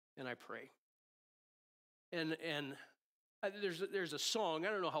I pray. And there's a song, I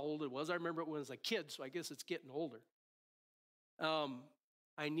don't know how old it was. I remember it when I was a kid, so I guess it's getting older.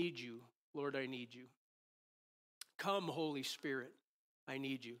 I need you, Lord, I need you. Come, Holy Spirit, I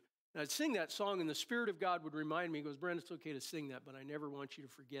need you. And I'd sing that song, and the Spirit of God would remind me, he goes, Brent, it's okay to sing that, but I never want you to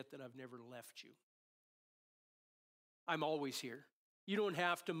forget that I've never left you. I'm always here. You don't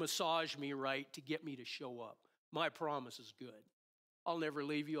have to massage me right to get me to show up. My promise is good. I'll never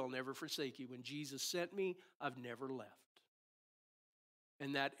leave you. I'll never forsake you. When Jesus sent me, I've never left.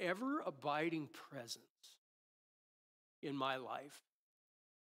 And that ever-abiding presence in my life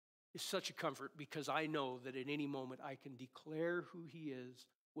is such a comfort because I know that at any moment I can declare who he is,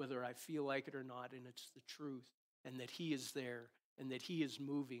 whether I feel like it or not, and it's the truth, and that he is there, and that he is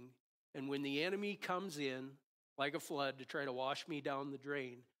moving. And when the enemy comes in like a flood to try to wash me down the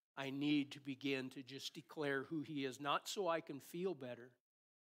drain, I need to begin to just declare who he is, not so I can feel better,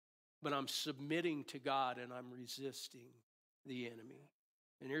 but I'm submitting to God and I'm resisting the enemy.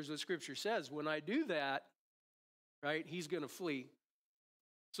 And here's what Scripture says. When I do that, right, he's going to flee.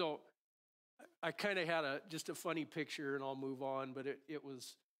 So I kind of had just a funny picture, and I'll move on, but it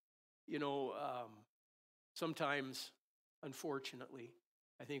was, sometimes, unfortunately,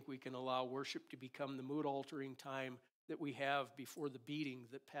 I think we can allow worship to become the mood-altering time that we have before the beating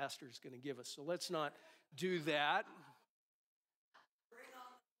that pastor's going to give us. So let's not do that.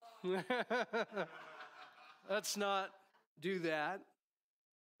 Let's not do that,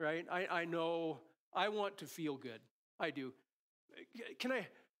 right? I know I want to feel good. I do.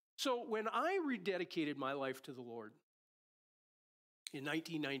 So when I rededicated my life to the Lord in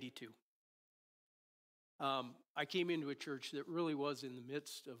 1992, I came into a church that really was in the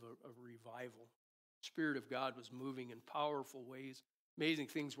midst of a revival. Spirit of God was moving in powerful ways. Amazing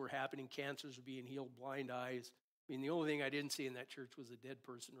things were happening. Cancers were being healed, blind eyes. I mean, the only thing I didn't see in that church was a dead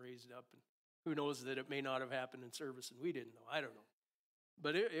person raised up. And who knows that it may not have happened in service and we didn't know. I don't know.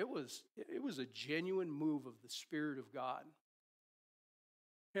 But it was a genuine move of the Spirit of God.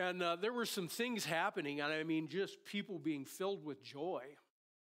 And there were some things happening, and I mean, just people being filled with joy.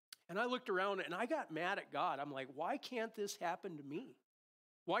 And I looked around and I got mad at God. I'm like, why can't this happen to me?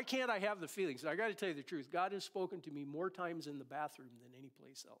 Why can't I have the feelings? I got to tell you the truth. God has spoken to me more times in the bathroom than any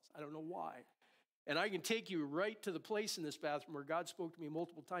place else. I don't know why. And I can take you right to the place in this bathroom where God spoke to me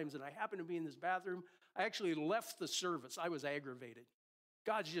multiple times. And I happened to be in this bathroom. I actually left the service. I was aggravated.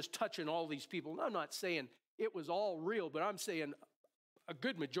 God's just touching all these people. And I'm not saying it was all real, but I'm saying a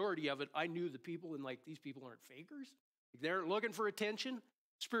good majority of it, I knew the people, and like, these people aren't fakers. They aren't looking for attention.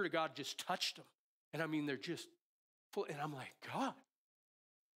 Spirit of God just touched them. And I mean, they're just full. And I'm like, God,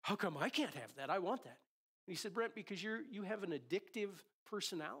 how come I can't have that? I want that. And he said, Brent, because you have an addictive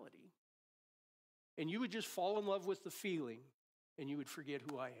personality. And you would just fall in love with the feeling, and you would forget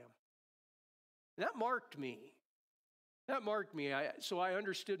who I am. And that marked me. So I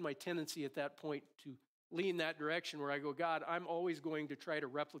understood my tendency at that point to lean that direction where I go, God, I'm always going to try to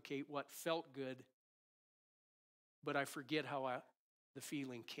replicate what felt good, but I forget how the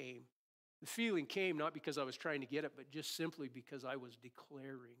feeling came. The feeling came not because I was trying to get it, but just simply because I was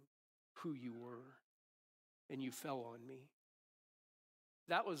declaring who you were, and you fell on me.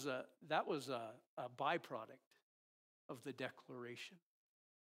 That was a byproduct of the declaration,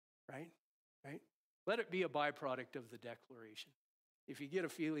 right? Let it be a byproduct of the declaration. If you get a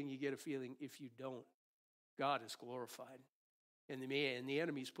feeling, you get a feeling. If you don't, God is glorified, and the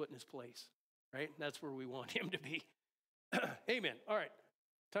enemy's put in his place, right? That's where we want him to be. Amen. All right,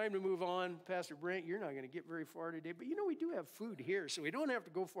 time to move on. Pastor Brent, you're not going to get very far today, but we do have food here, so we don't have to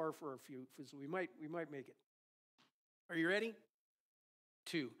go far for our food, so we might make it. Are you ready?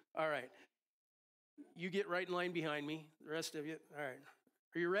 2. All right. You get right in line behind me. The rest of you. All right.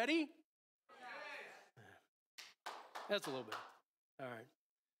 Are you ready? Yes. That's a little bit. All right.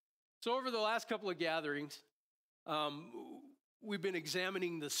 So over the last couple of gatherings, we've been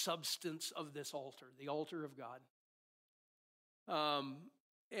examining the substance of this altar, the altar of God.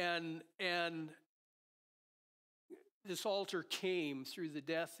 And this altar came through the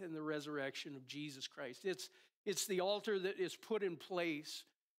death and the resurrection of Jesus Christ. It's the altar that is put in place.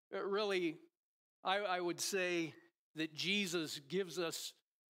 Really, I would say that Jesus gives us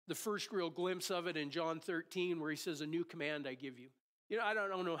the first real glimpse of it in John 13, where he says, a new command I give you. I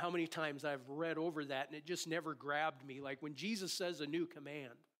don't know how many times I've read over that, and it just never grabbed me. Like when Jesus says a new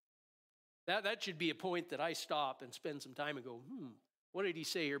command, that should be a point that I stop and spend some time and go, what did he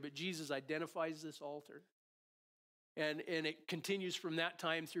say here? But Jesus identifies this altar. And it continues from that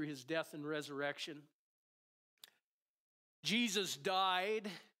time through his death and resurrection. Jesus died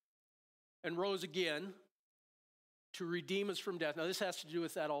and rose again to redeem us from death. Now, this has to do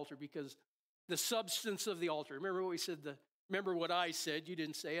with that altar because the substance of the altar. Remember what we said? Remember what I said. You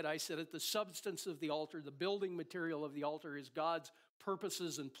didn't say it. I said it. The substance of the altar, the building material of the altar is God's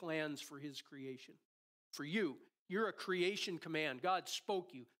purposes and plans for his creation. For you, you're a creation command. God spoke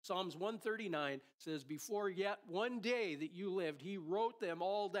you. Psalms 139 says, before yet one day that you lived, he wrote them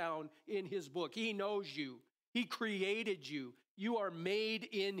all down in his book. He knows you. He created you. You are made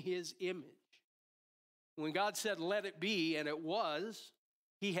in his image. When God said, let it be, and it was,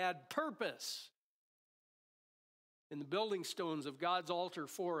 he had purpose. In the building stones of God's altar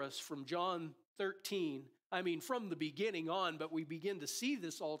for us from John 13, from the beginning on, but we begin to see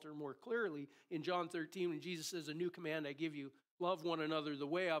this altar more clearly in John 13 when Jesus says, a new command I give you, love one another the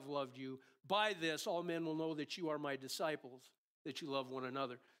way I've loved you. By this, all men will know that you are my disciples, that you love one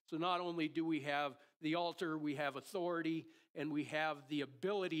another. So not only do we have the altar, we have authority, and we have the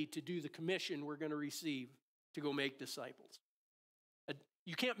ability to do the commission we're going to receive to go make disciples.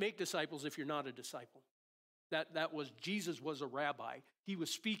 You can't make disciples if you're not a disciple. Jesus was a rabbi. He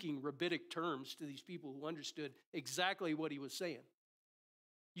was speaking rabbinic terms to these people who understood exactly what he was saying.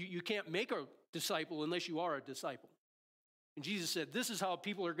 You can't make a disciple unless you are a disciple. And Jesus said, this is how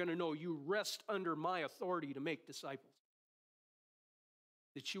people are going to know you rest under my authority to make disciples.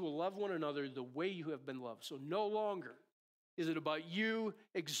 That you will love one another the way you have been loved. So no longer is it about you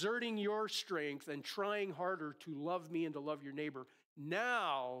exerting your strength and trying harder to love me and to love your neighbor.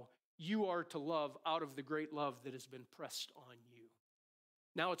 Now you are to love out of the great love that has been pressed on you.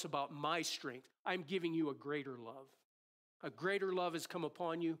 Now it's about my strength. I'm giving you a greater love. A greater love has come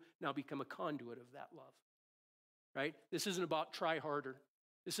upon you. Now become a conduit of that love. Right? This isn't about try harder.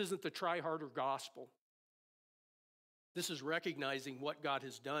 This isn't the try harder gospel. This is recognizing what God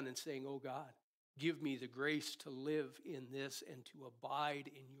has done and saying, oh God, give me the grace to live in this and to abide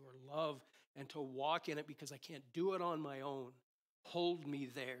in your love and to walk in it because I can't do it on my own. Hold me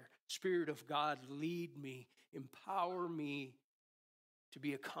there. Spirit of God, lead me, empower me to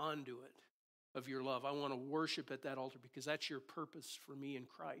be a conduit of your love. I want to worship at that altar because that's your purpose for me in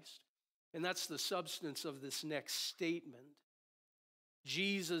Christ. And that's the substance of this next statement.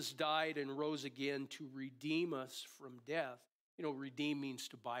 Jesus died and rose again to redeem us from death. You know, redeem means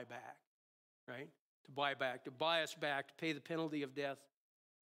to buy back, right? To buy back, to buy us back, to pay the penalty of death,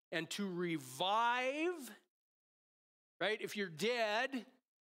 and to revive, right? If you're dead,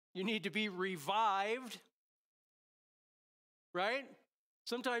 you need to be revived, right?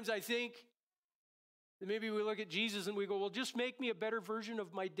 Sometimes I think that maybe we look at Jesus and we go, well, just make me a better version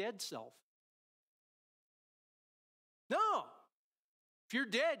of my dead self. No. If you're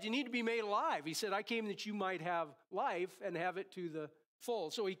dead, you need to be made alive. He said, I came that you might have life and have it to the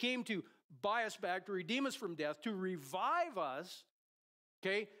full. So he came to buy us back, to redeem us from death, to revive us.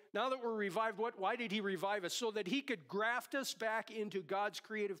 Okay, now that we're revived, why did he revive us? So that he could graft us back into God's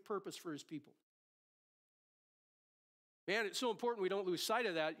creative purpose for his people. Man, it's so important we don't lose sight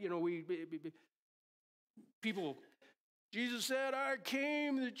of that. You know, people, Jesus said, I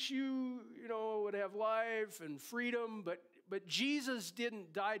came that you would have life and freedom, but Jesus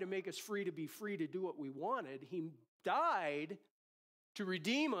didn't die to make us free to be free to do what we wanted. He died to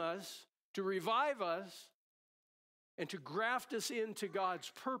redeem us, to revive us, and to graft us into God's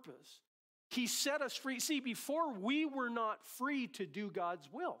purpose. He set us free. See, before we were not free to do God's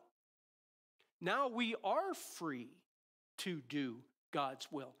will. Now we are free to do God's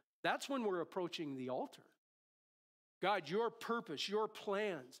will. That's when we're approaching the altar. God, your purpose, your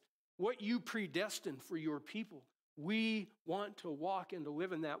plans, what you predestined for your people. We want to walk and to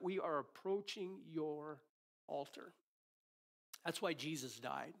live in that. We are approaching your altar. That's why Jesus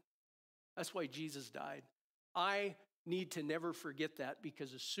died. That's why Jesus died. I need to never forget that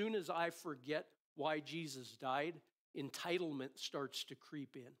because as soon as I forget why Jesus died, entitlement starts to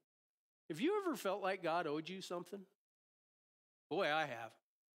creep in. Have you ever felt like God owed you something? Boy, I have.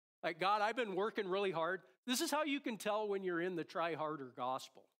 Like, God, I've been working really hard. This is how you can tell when you're in the try harder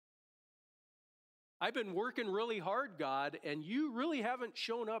gospel. I've been working really hard, God, and you really haven't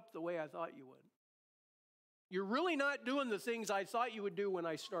shown up the way I thought you would. You're really not doing the things I thought you would do when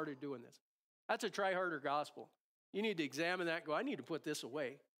I started doing this. That's a try harder gospel. You need to examine that and go, I need to put this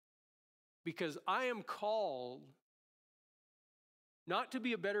away. Because I am called not to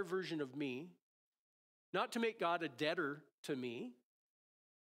be a better version of me, not to make God a debtor to me,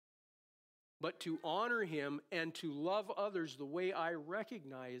 but to honor him and to love others the way I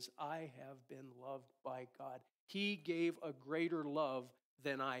recognize I have been loved by God. He gave a greater love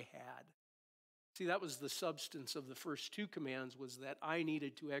than I had. See, that was the substance of the first two commands, was that I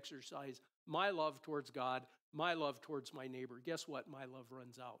needed to exercise my love towards God, my love towards my neighbor. Guess what? My love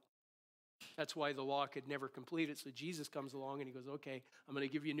runs out. That's why the law could never complete it. So Jesus comes along and he goes, okay, I'm going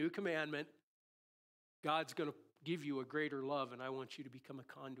to give you a new commandment. God's going to give you a greater love, and I want you to become a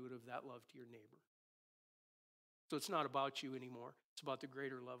conduit of that love to your neighbor. So it's not about you anymore. It's about the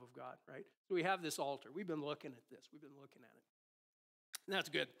greater love of God, right? So we have this altar. We've been looking at this. We've been looking at it. And that's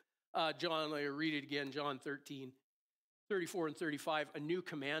good. John, I read it again, John 13, 34 and 35. A new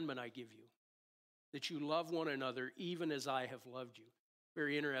commandment I give you, that you love one another even as I have loved you.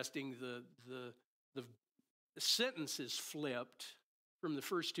 Very interesting. The sentence is flipped from the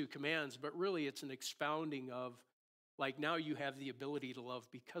first two commands, but really it's an expounding of, like, now you have the ability to love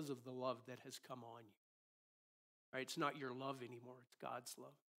because of the love that has come on you. Right? It's not your love anymore. It's God's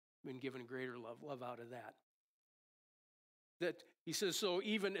love. You've been given greater love out of that. That he says, so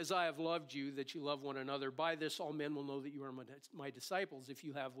even as I have loved you, that you love one another. By this all men will know that you are my disciples, if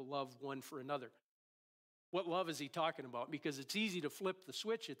you have love one for another. What love is he talking about? Because it's easy to flip the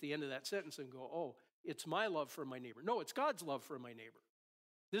switch at the end of that sentence and go, oh, it's my love for my neighbor. No, it's God's love for my neighbor.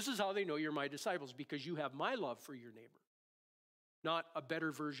 This is how they know you're my disciples, because you have my love for your neighbor, not a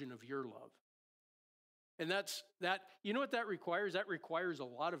better version of your love. And you know what that requires? That requires a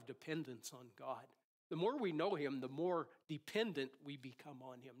lot of dependence on God. The more we know him, the more dependent we become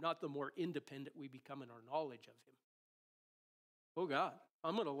on him, not the more independent we become in our knowledge of him. Oh God,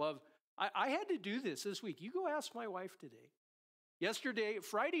 I'm going to love. I had to do this week. You go ask my wife today. Yesterday,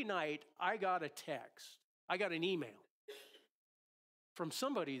 Friday night, I got a text. I got an email from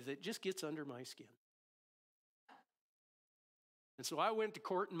somebody that just gets under my skin. And so I went to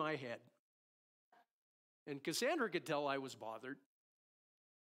court in my head. And Cassandra could tell I was bothered.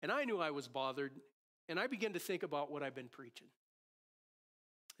 And I knew I was bothered. And I began to think about what I've been preaching.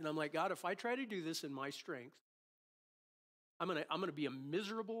 And I'm like, God, if I try to do this in my strength, I'm gonna be a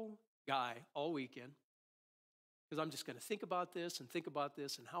miserable guy all weekend, because I'm just going to think about this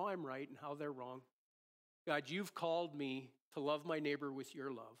and how I'm right and how they're wrong. God, you've called me to love my neighbor with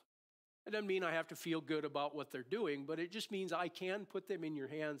your love. It doesn't mean I have to feel good about what they're doing, but it just means I can put them in your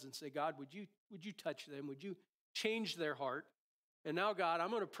hands and say, God, would you touch them? Would you change their heart? And now, God, I'm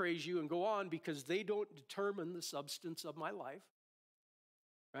going to praise you and go on, because they don't determine the substance of my life,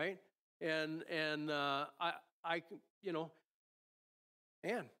 right? And I you know,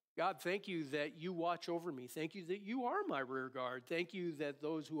 man, God, thank you that you watch over me. Thank you that you are my rear guard. Thank you that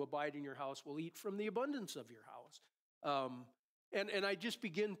those who abide in your house will eat from the abundance of your house. And I just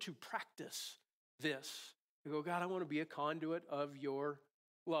begin to practice this. I go, God, I want to be a conduit of your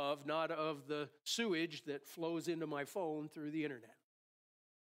love, not of the sewage that flows into my phone through the internet.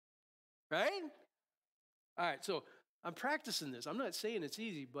 Right? All right, so I'm practicing this. I'm not saying it's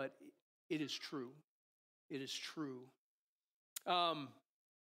easy, but it is true. It is true.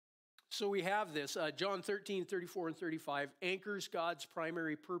 So we have this, John 13, 34 and 35, anchors God's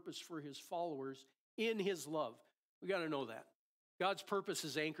primary purpose for his followers in his love. We got to know that. God's purpose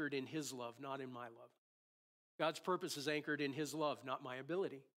is anchored in his love, not in my love. God's purpose is anchored in his love, not my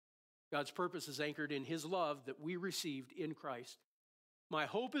ability. God's purpose is anchored in his love that we received in Christ. My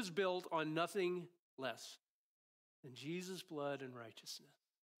hope is built on nothing less than Jesus' blood and righteousness,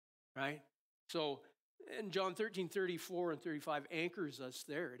 right? So, and John 13, 34 and 35 anchors us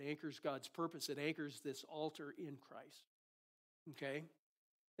there. It anchors God's purpose. It anchors this altar in Christ. Okay?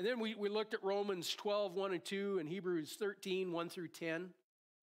 And then we looked at Romans 12, 1 and 2, and Hebrews 13, 1 through 10.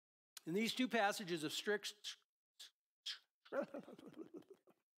 And these two passages of strict,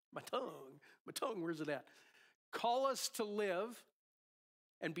 my tongue, where's it at? Call us to live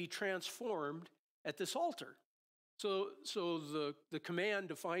and be transformed at this altar. So the command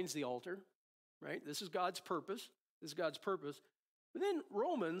defines the altar. Right? This is God's purpose. This is God's purpose. But then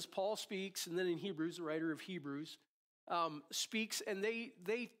Romans, Paul speaks, and then in Hebrews, the writer of Hebrews speaks, and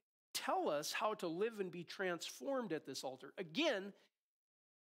they tell us how to live and be transformed at this altar. Again,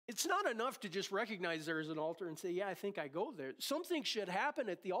 it's not enough to just recognize there is an altar and say, yeah, I think I go there. Something should happen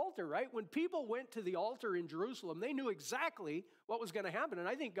at the altar, right? When people went to the altar in Jerusalem, they knew exactly what was going to happen. And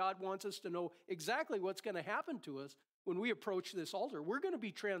I think God wants us to know exactly what's going to happen to us when we approach this altar. We're going to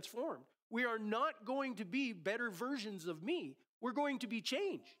be transformed. We are not going to be better versions of me. We're going to be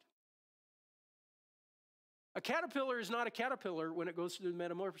changed. A caterpillar is not a caterpillar when it goes through the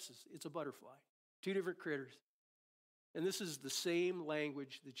metamorphosis. It's a butterfly. Two different critters. And this is the same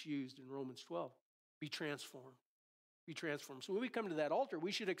language that's used in Romans 12. Be transformed. Be transformed. So when we come to that altar,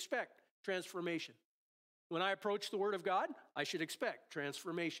 we should expect transformation. When I approach the Word of God, I should expect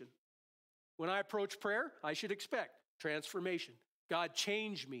transformation. When I approach prayer, I should expect transformation. God,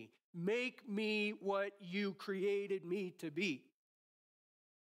 change me. Make me what you created me to be.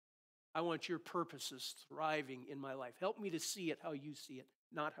 I want your purposes thriving in my life. Help me to see it how you see it,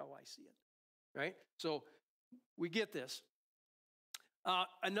 not how I see it. right? So we get this.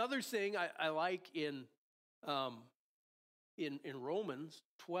 Another thing I like in Romans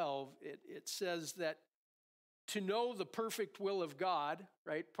 12, it says that to know the perfect will of God,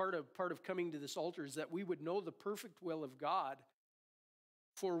 right? Part of coming to this altar is that we would know the perfect will of God,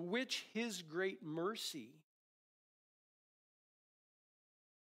 for which his great mercy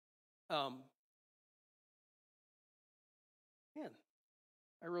man,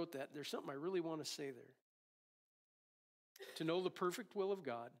 I wrote that. There's something I really want to say there. To know the perfect will of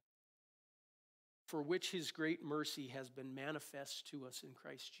God, for which his great mercy has been manifest to us in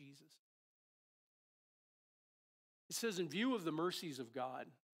Christ Jesus. It says, in view of the mercies of God,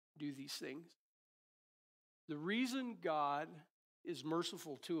 do these things. The reason God is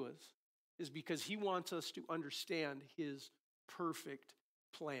merciful to us is because he wants us to understand his perfect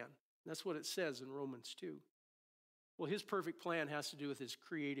plan. That's what it says in Romans 2. Well, his perfect plan has to do with his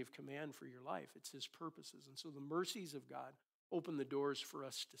creative command for your life. It's his purposes. And so the mercies of God open the doors for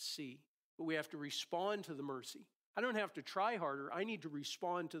us to see. But we have to respond to the mercy. I don't have to try harder. I need to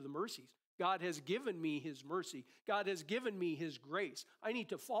respond to the mercies. God has given me his mercy. God has given me his grace. I need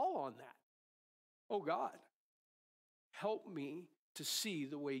to fall on that. Oh God, help me to see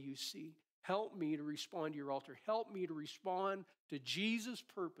the way you see. Help me to respond to your altar. Help me to respond to Jesus'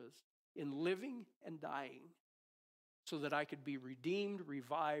 purpose in living and dying so that I could be redeemed,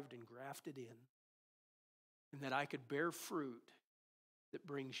 revived, and grafted in, and that I could bear fruit that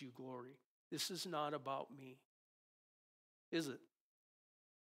brings you glory. This is not about me, is it?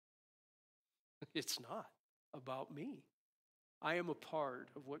 It's not about me. I am a part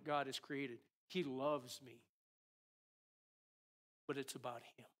of what God has created. He loves me, but it's about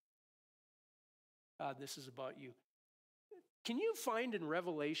him. God, this is about you. Can you find in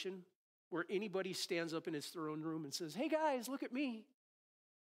Revelation where anybody stands up in his throne room and says, hey guys, look at me?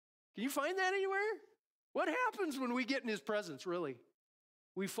 Can you find that anywhere? What happens when we get in his presence, really?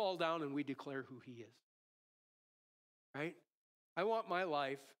 We fall down and we declare who he is, right? I want my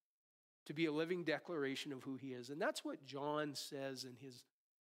life to be a living declaration of who he is. And that's what John says in his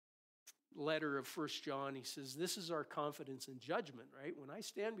letter of 1 John. He says, this is our confidence in judgment, right? When I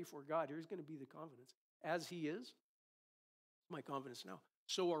stand before God, here's going to be the confidence. As he is, my confidence now.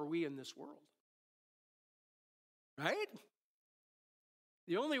 So are we in this world, right?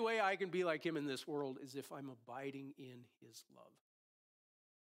 The only way I can be like him in this world is if I'm abiding in his love,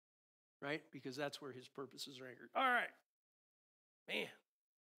 right? Because that's where his purposes are anchored. All right, man,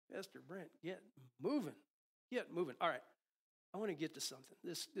 Pastor Brent, get moving. All right, I want to get to something.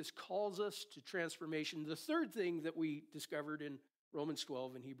 This calls us to transformation. The third thing that we discovered in Romans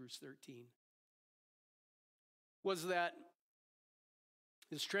 12 and Hebrews 13 was that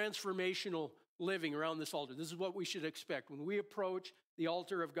this transformational living around this altar. This is what we should expect. When we approach the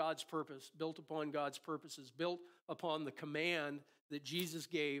altar of God's purpose, built upon God's purposes, built upon the command that Jesus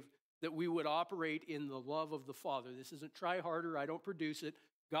gave, that we would operate in the love of the Father. This isn't try harder, I don't produce it.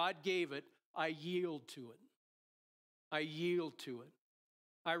 God gave it, I yield to it. I yield to it.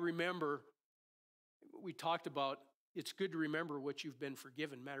 I remember, we talked about, it's good to remember what you've been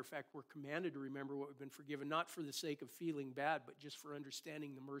forgiven. Matter of fact, we're commanded to remember what we've been forgiven, not for the sake of feeling bad, but just for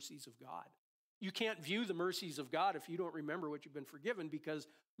understanding the mercies of God. You can't view the mercies of God if you don't remember what you've been forgiven, because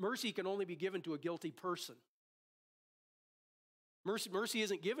mercy can only be given to a guilty person. Mercy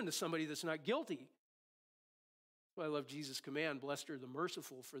isn't given to somebody that's not guilty. That's why I love Jesus' command, blessed are the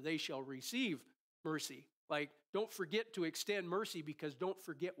merciful, for they shall receive mercy. Like, don't forget to extend mercy, because don't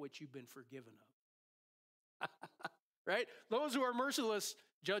forget what you've been forgiven of. Right? Those who are merciless,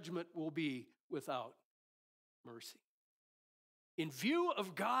 judgment will be without mercy. In view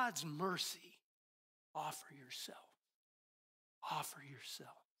of God's mercy, offer yourself. Offer yourself.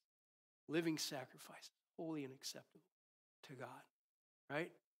 Living sacrifice, holy and acceptable to God.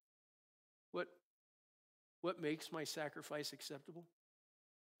 Right? What makes my sacrifice acceptable?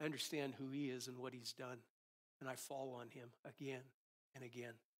 I understand who he is and what he's done, and I fall on him again and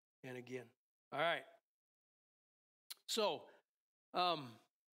again and again. All right. So I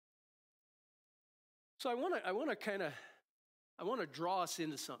want to draw us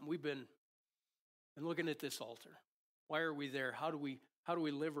into something. We've been looking at this altar. Why are we there? How do we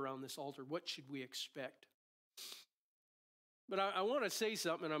live around this altar? What should we expect? But I want to say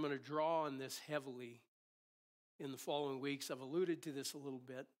something, and I'm going to draw on this heavily in the following weeks. I've alluded to this a little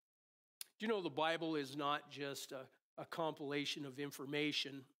bit. Do you know the Bible is not just a compilation of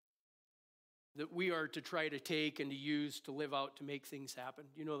information that we are to try to take and to use to live out to make things happen?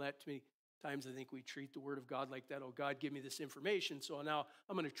 You know that, to me, times I think we treat the Word of God like that. Oh, God, give me this information, so now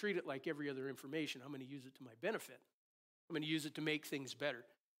I'm going to treat it like every other information. I'm going to use it to my benefit. I'm going to use it to make things better.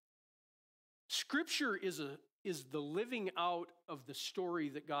 Scripture is the living out of the story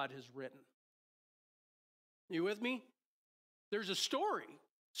that God has written. You with me? There's a story.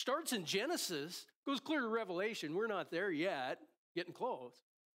 Starts in Genesis, goes clear to Revelation. We're not there yet, getting close.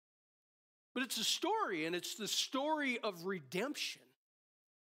 But it's a story, and it's the story of redemption.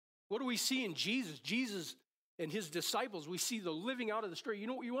 What do we see in Jesus? Jesus and his disciples, we see the living out of the story.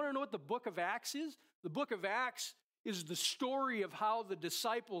 You want to know what the book of Acts is? The book of Acts is the story of how the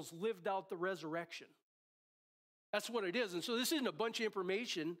disciples lived out the resurrection. That's what it is. And so this isn't a bunch of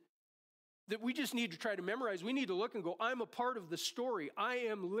information that we just need to try to memorize. We need to look and go, I'm a part of the story. I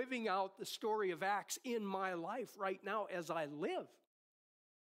am living out the story of Acts in my life right now as I live.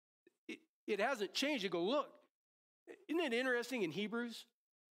 It hasn't changed. You go, look, isn't it interesting in Hebrews?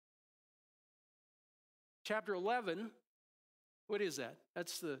 Chapter 11, what is that?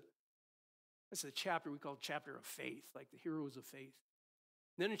 That's the chapter we call chapter of faith, like the heroes of faith.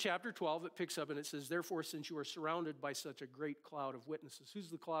 Then in chapter 12, it picks up and it says, therefore, since you are surrounded by such a great cloud of witnesses. Who's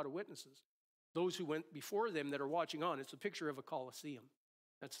the cloud of witnesses? Those who went before them that are watching on. It's a picture of a Colosseum.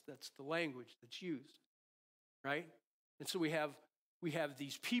 That's the language that's used, right? And so we have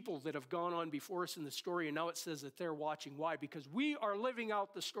these people that have gone on before us in the story, and now it says that they're watching. Why? Because we are living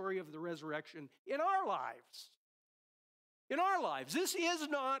out the story of the resurrection in our lives. In our lives. This is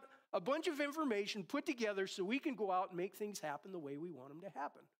not a bunch of information put together so we can go out and make things happen the way we want them to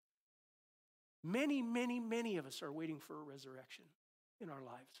happen. Many, many, many of us are waiting for a resurrection in our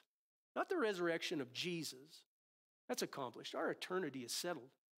lives. Not the resurrection of Jesus. That's accomplished. Our eternity is settled.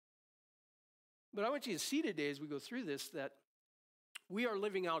 But I want you to see today as we go through this that we are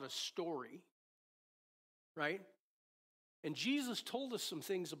living out a story, right? And Jesus told us some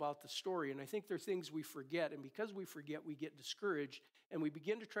things about the story, and I think there are things we forget, and because we forget, we get discouraged, and we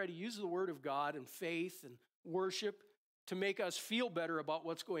begin to try to use the Word of God and faith and worship to make us feel better about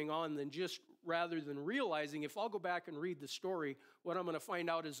what's going on rather than realizing if I'll go back and read the story, what I'm going to find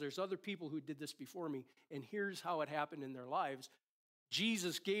out is there's other people who did this before me, and here's how it happened in their lives.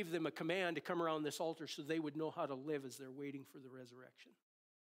 Jesus gave them a command to come around this altar so they would know how to live as they're waiting for the resurrection.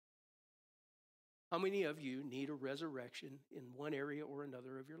 How many of you need a resurrection in one area or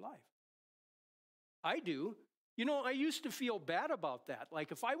another of your life? I do. You know, I used to feel bad about that.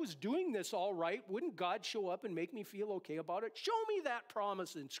 Like if I was doing this all right, wouldn't God show up and make me feel okay about it? Show me that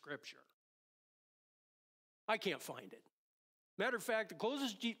promise in Scripture. I can't find it. Matter of fact,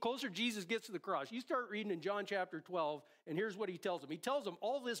 the closer Jesus gets to the cross, you start reading in John chapter 12, and here's what he tells them. He tells them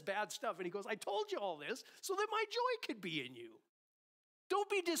all this bad stuff, and he goes, I told you all this so that my joy could be in you. Don't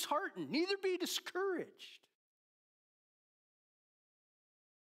be disheartened, neither be discouraged.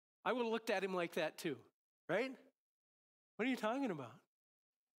 I would have looked at him like that too, right? What are you talking about?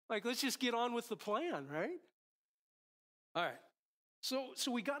 Like, let's just get on with the plan, right? All right.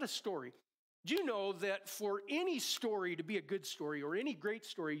 So we got a story. Do you know that for any story to be a good story or any great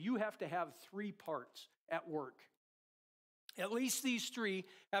story, you have to have three parts at work? At least these three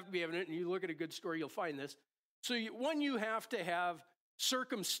have to be evident, and you look at a good story, you'll find this. So one, you have to have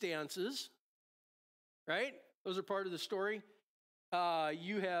circumstances, right? Those are part of the story.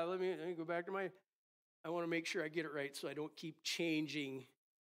 You have, let me go back to I want to make sure I get it right so I don't keep changing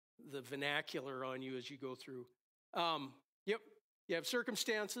the vernacular on you as you go through. Yep, you have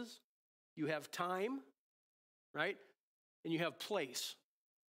circumstances. You have time, right? And you have place.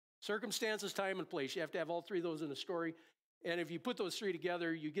 Circumstances, time, and place. You have to have all three of those in a story. And if you put those three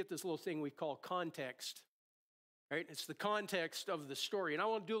together, you get this little thing we call context, right? It's the context of the story. And I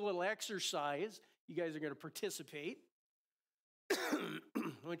want to do a little exercise. You guys are going to participate. I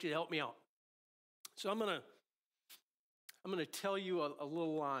want you to help me out. So I'm going to tell you a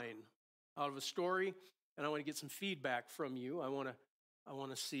little line out of a story, and I want to get some feedback from you. I want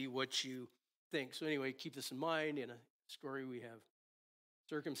to see what you think. So anyway, keep this in mind. In a story, we have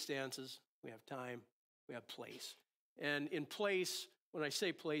circumstances, we have time, we have place. And in place, when I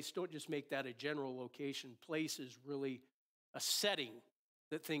say place, don't just make that a general location. Place is really a setting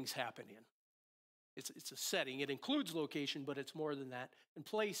that things happen in. It's a setting. It includes location, but it's more than that. And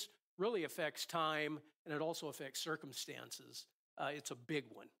place really affects time, and it also affects circumstances. It's a big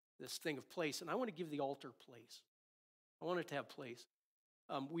one, this thing of place. And I want to give the altar place. I want it to have place.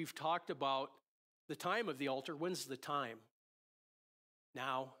 We've talked about the time of the altar. When's the time?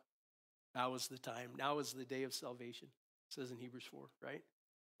 Now. Now is the time. Now is the day of salvation, it says in Hebrews 4, right?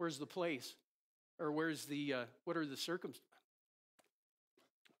 Where's the place? Or where's what are the circumstances?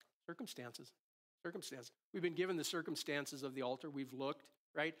 Circumstances. We've been given the circumstances of the altar. We've looked,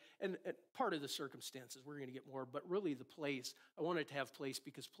 right? And part of the circumstances, we're going to get more, but really the place. I want it to have place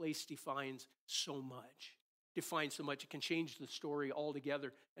because place defines so much. define so much. It can change the story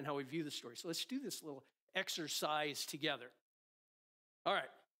altogether and how we view the story. So let's do this little exercise together. All right.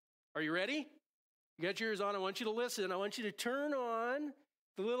 Are you ready? You got yours on. I want you to listen. I want you to turn on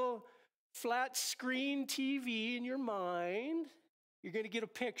the little flat screen TV in your mind. You're going to get a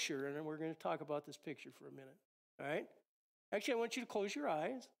picture, and then we're going to talk about this picture for a minute. All right? Actually, I want you to close your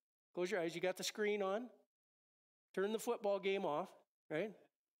eyes. Close your eyes. You got the screen on. Turn the football game off, right?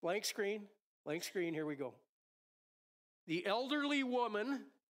 Blank screen. Blank screen. Here we go. The elderly woman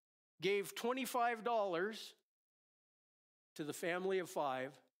gave $25 to the family of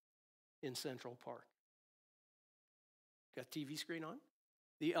 5 in Central Park. Got TV screen on?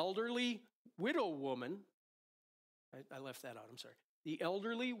 The elderly widow woman, I left that out, I'm sorry. The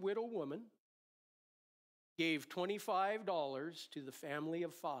elderly widow woman gave $25 to the family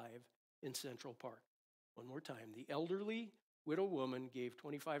of 5 in Central Park. One more time. The elderly widow woman gave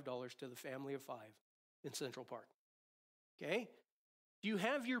 $25 to the family of 5 in Central Park. Okay? Do you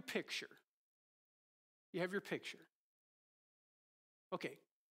have your picture? You have your picture. Okay.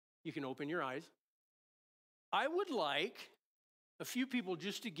 You can open your eyes. I would like a few people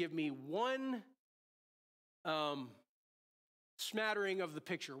just to give me one smattering of the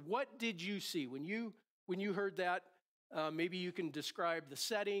picture. What did you see when you heard that? Maybe you can describe the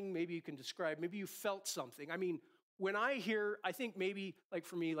setting. Maybe you can describe, maybe you felt something. I mean, when I hear, I think maybe, like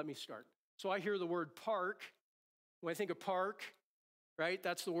for me, let me start. So I hear the word park. When I think of park, right,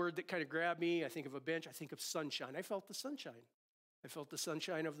 that's the word that kind of grabbed me. I think of a bench. I think of sunshine. I felt the sunshine. I felt the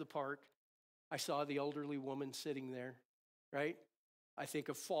sunshine of the park. I saw the elderly woman sitting there, right? I think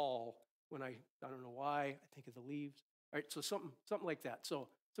of fall when I don't know why. I think of the leaves. All right, so something like that. So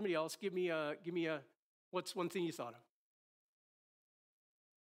somebody else, give me a, what's one thing you thought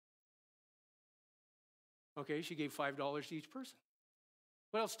of? Okay, she gave $5 to each person.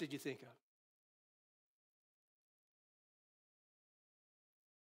 What else did you think of?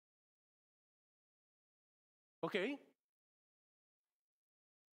 Okay.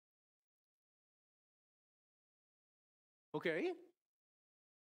 Okay.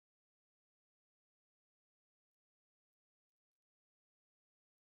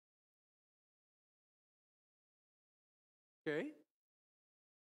 Okay.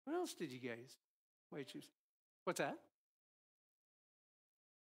 What else did you guys? Why choose? What's that?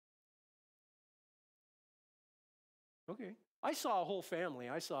 Okay. I saw a whole family.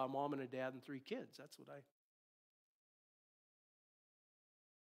 I saw a mom and a dad and 3 kids. That's what I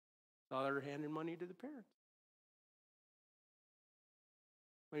saw. They were handing money to the parents.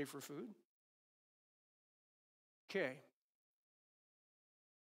 Money for food. Okay.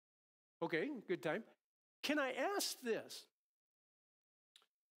 Okay, good time. Can I ask this?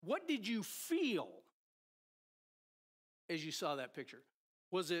 What did you feel as you saw that picture?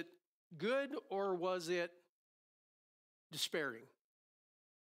 Was it good or was it despairing?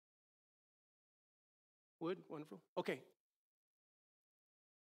 Wood, wonderful. Okay.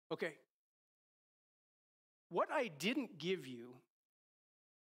 Okay. What I didn't give you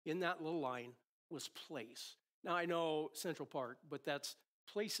in that little line was place. Now, I know Central Park, but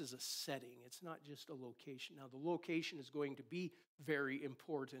place is a setting. It's not just a location. Now, the location is going to be very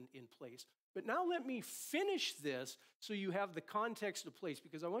important in place. But now let me finish this so you have the context of place,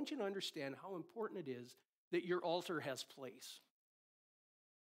 because I want you to understand how important it is that your altar has place.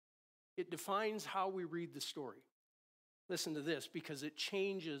 It defines how we read the story. Listen to this, because it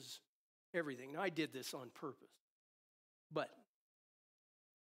changes everything. Now, I did this on purpose, but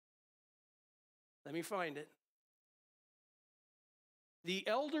let me find it. The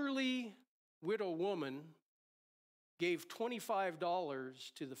elderly widow woman gave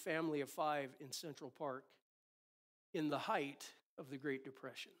 $25 to the family of 5 in Central Park in the height of the Great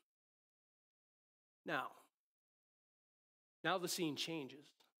Depression. Now the scene changes,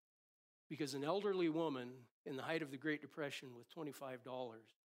 because an elderly woman in the height of the Great Depression with $25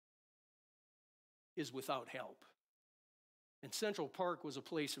 is without help. And Central Park was a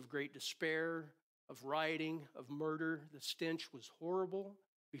place of great despair, of rioting, of murder. The stench was horrible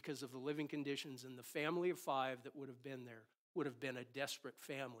because of the living conditions, and the family of 5 that would have been there would have been a desperate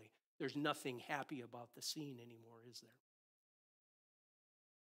family. There's nothing happy about the scene anymore, is there?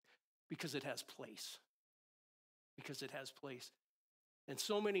 Because it has place. Because it has place. And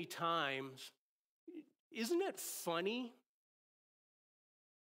so many times, isn't it funny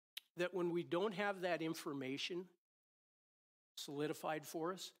that when we don't have that information solidified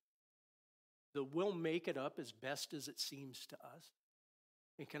for us, that we'll make it up as best as it seems to us?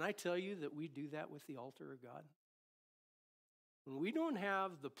 And can I tell you that we do that with the altar of God? When we don't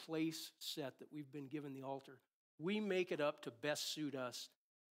have the place set that we've been given the altar, we make it up to best suit us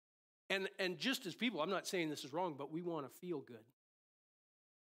And just as people, I'm not saying this is wrong, but we want to feel good.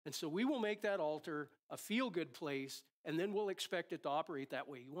 And so we will make that altar a feel-good place, and then we'll expect it to operate that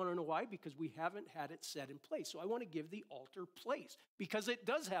way. You want to know why? Because we haven't had it set in place. So I want to give the altar place, because it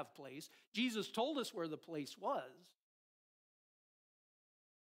does have place. Jesus told us where the place was.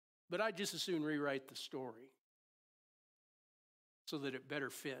 But I'd just as soon rewrite the story so that it better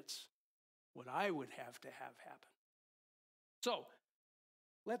fits what I would have to have happen. So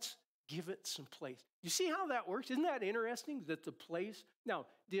let's give it some place. You see how that works? Isn't that interesting that the place, now,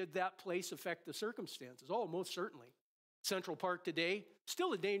 did that place affect the circumstances? Oh, most certainly. Central Park today,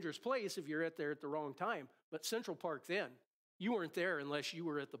 still a dangerous place if you're there at the wrong time, but Central Park then, you weren't there unless you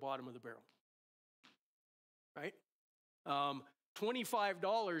were at the bottom of the barrel, right?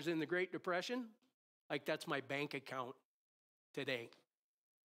 $25 in the Great Depression, like that's my bank account today,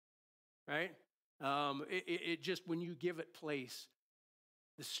 right? It just, when you give it place,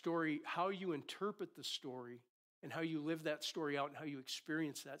 the story, how you interpret the story and how you live that story out and how you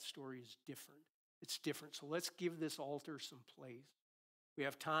experience that story is different. It's different. So let's give this altar some place. We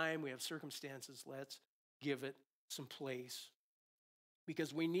have time, we have circumstances. Let's give it some place.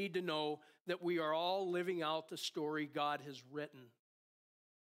 Because we need to know that we are all living out the story God has written.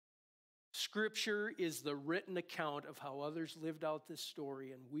 Scripture is the written account of how others lived out this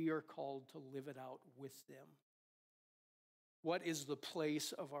story, and we are called to live it out with them. What is the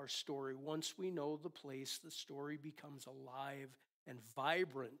place of our story? Once we know the place, the story becomes alive and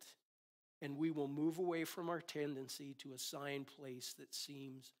vibrant, and we will move away from our tendency to assign place that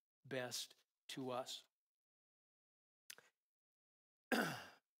seems best to us. I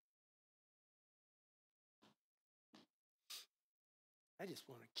just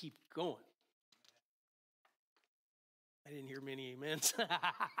want to keep going. I didn't hear many amens.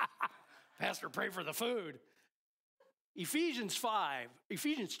 Pastor, pray for the food. Ephesians 2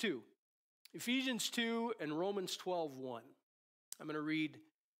 and Romans 12:1. I'm going to read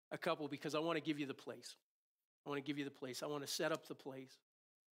a couple because I want to give you the place. I want to set up the place.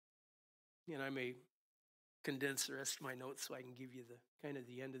 And I may condense the rest of my notes so I can give you the end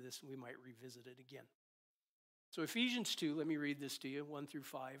of this, and we might revisit it again. So Ephesians 2, let me read this to you, 1 through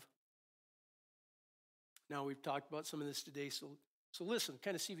 5. Now, we've talked about some of this today, so listen,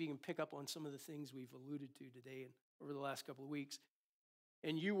 kind of see if you can pick up on some of the things we've alluded to today and over the last couple of weeks.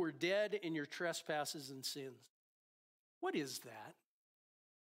 And you were dead in your trespasses and sins. What is that?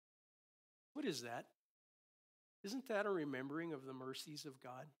 What is that? Isn't that a remembering of the mercies of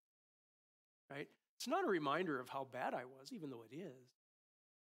God? Right? It's not a reminder of how bad I was, even though it is.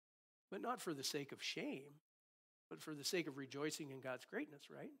 But not for the sake of shame, but for the sake of rejoicing in God's greatness,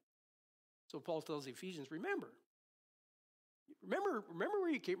 right? So Paul tells the Ephesians, remember where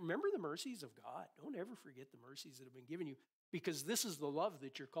you came. Remember the mercies of God. Don't ever forget the mercies that have been given you, because this is the love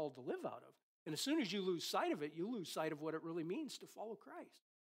that you're called to live out of. And as soon as you lose sight of it, you lose sight of what it really means to follow Christ.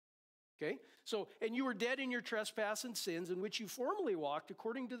 Okay? So, and you were dead in your trespass and sins in which you formerly walked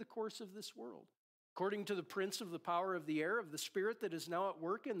according to the course of this world, according to the prince of the power of the air, of the spirit that is now at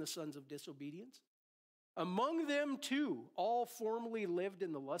work in the sons of disobedience. Among them too, all formerly lived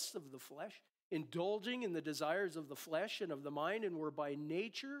in the lusts of the flesh, indulging in the desires of the flesh and of the mind, and were by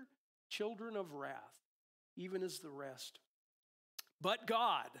nature children of wrath, even as the rest. But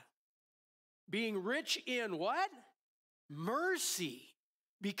God, being rich in what? Mercy,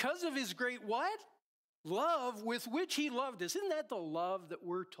 because of his great what? Love with which he loved us. Isn't that the love that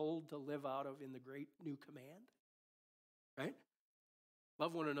we're told to live out of in the great new command? Right?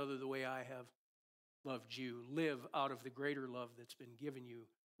 Love one another the way I have loved you. Live out of the greater love that's been given you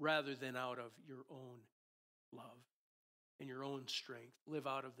rather than out of your own love and your own strength. Live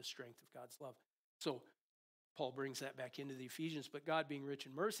out of the strength of God's love. So Paul brings that back into the Ephesians. But God, being rich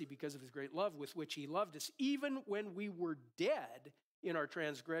in mercy because of his great love with which he loved us, even when we were dead in our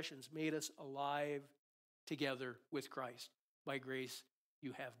transgressions, made us alive together with Christ. By grace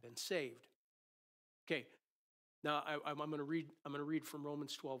you have been saved. Okay, now I'm going to read from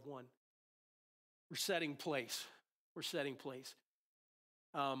Romans 12:1. We're setting place.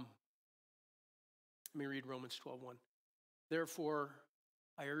 Let me read Romans 12:1. Therefore,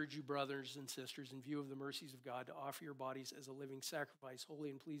 I urge you, brothers and sisters, in view of the mercies of God, to offer your bodies as a living sacrifice, holy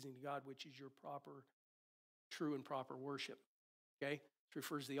and pleasing to God, which is your true and proper worship. Okay? It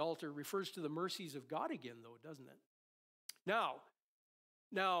refers to the altar, refers to the mercies of God again, though, doesn't it? Now,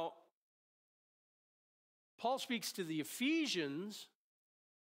 Paul speaks to the Ephesians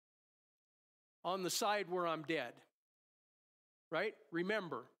on the side where I'm dead, right?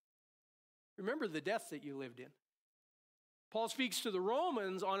 Remember the death that you lived in. Paul speaks to the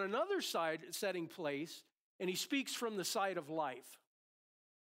Romans on another side, setting place, and he speaks from the side of life.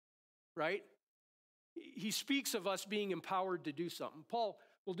 right? He speaks of us being empowered to do something. Paul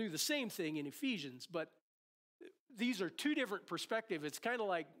will do the same thing in Ephesians, but these are two different perspectives. It's kind of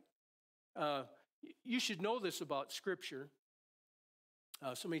like, you should know this about Scripture.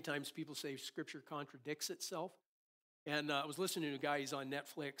 So many times people say Scripture contradicts itself. And I was listening to a guy, he's on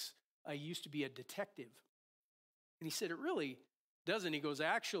Netflix. I used to be a detective. And he said, it really doesn't. He goes,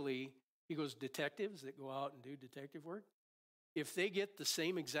 detectives that go out and do detective work, if they get the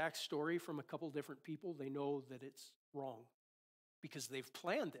same exact story from a couple different people, they know that it's wrong because they've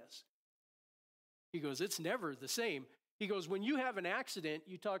planned this. He goes, it's never the same. He goes, when you have an accident,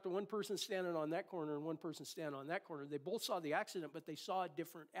 you talk to one person standing on that corner and one person standing on that corner. They both saw the accident, but they saw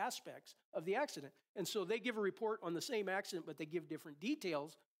different aspects of the accident. And so they give a report on the same accident, but they give different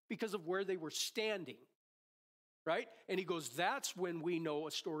details because of where they were standing, right? And he goes, that's when we know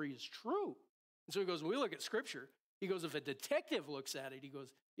a story is true. And so he goes, when we look at Scripture, he goes, if a detective looks at it, he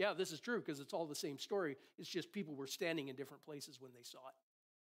goes, yeah, this is true because it's all the same story. It's just people were standing in different places when they saw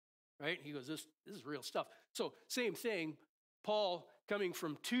it, right? He goes, this is real stuff. So same thing, Paul coming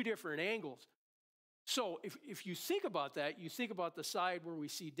from two different angles. So if you think about that, you think about the side where we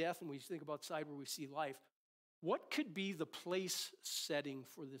see death and we think about the side where we see life. What could be the place setting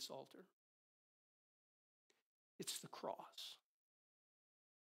for this altar? It's the cross.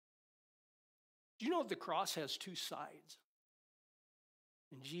 Do you know the cross has two sides?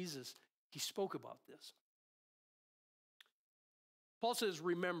 And Jesus, he spoke about this. Paul says,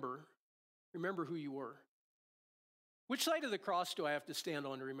 remember who you were. Which side of the cross do I have to stand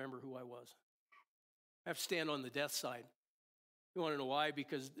on to remember who I was? I have to stand on the death side. You want to know why?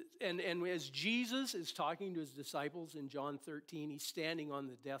 Because, and as Jesus is talking to his disciples in John 13, he's standing on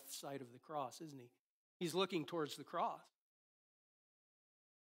the death side of the cross, isn't he? He's looking towards the cross.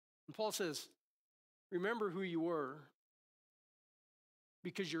 And Paul says, remember who you were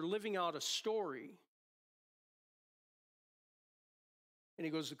because you're living out a story. And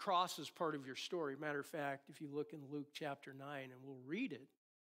he goes, the cross is part of your story. Matter of fact, if you look in Luke chapter 9, and we'll read it,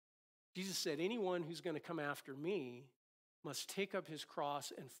 Jesus said, anyone who's going to come after me must take up his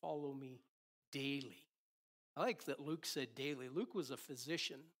cross and follow me daily. I like that Luke said daily. Luke was a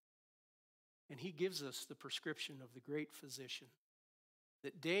physician, and he gives us the prescription of the great physician,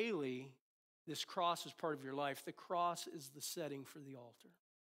 that daily, this cross is part of your life. The cross is the setting for the altar.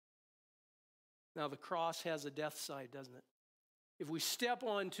 Now, the cross has a death side, doesn't it? If we step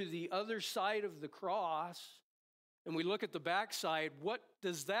onto the other side of the cross and we look at the backside, what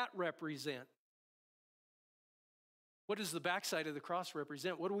does that represent? What does the backside of the cross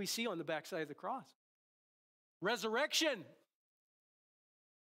represent? What do we see on the backside of the cross? Resurrection.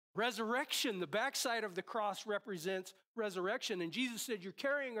 Resurrection. The backside of the cross represents resurrection. And Jesus said, you're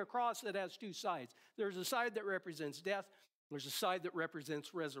carrying a cross that has two sides. There's a side that represents death. There's a side that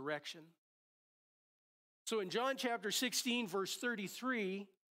represents resurrection. So in John chapter 16, verse 33,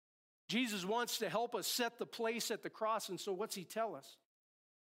 Jesus wants to help us set the place at the cross. And so what's he tell us?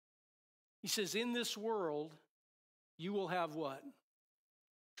 He says, in this world, you will have what?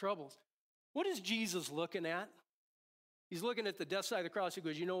 Troubles. What is Jesus looking at? He's looking at the death side of the cross. He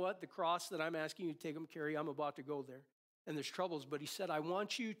goes, you know what? The cross that I'm asking you to take and carry, I'm about to go there. And there's troubles. But he said, I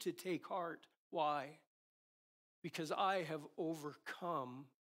want you to take heart. Why? Because I have overcome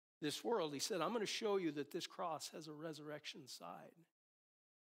this world. He said, I'm going to show you that this cross has a resurrection side.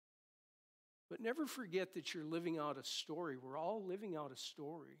 But never forget that you're living out a story. We're all living out a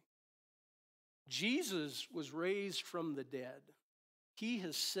story. Jesus was raised from the dead. He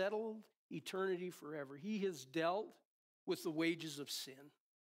has settled eternity forever. He has dealt with the wages of sin.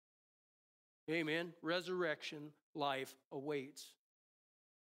 Amen. Resurrection, life awaits.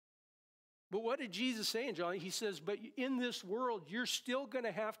 But what did Jesus say in John? He says, but in this world, you're still going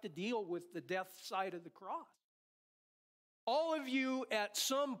to have to deal with the death side of the cross. All of you at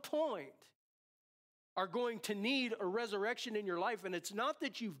some point are going to need a resurrection in your life. And it's not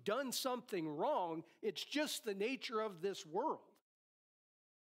that you've done something wrong. It's just the nature of this world.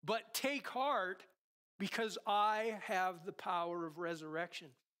 But take heart because I have the power of resurrection.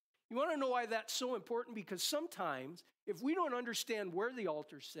 You want to know why that's so important? Because sometimes if we don't understand where the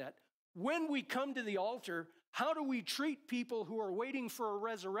altar's set, when we come to the altar, how do we treat people who are waiting for a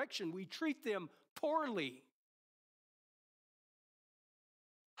resurrection? We treat them poorly.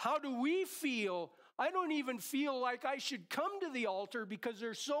 How do we feel? I don't even feel like I should come to the altar because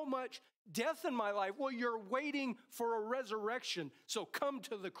there's so much death in my life. Well, you're waiting for a resurrection, so come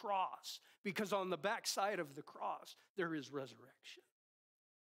to the cross because on the backside of the cross, there is resurrection.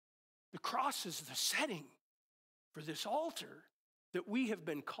 The cross is the setting for this altar that we have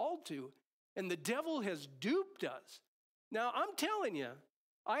been called to, and the devil has duped us. Now, I'm telling you,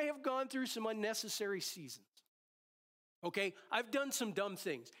 I have gone through some unnecessary seasons. Okay, I've done some dumb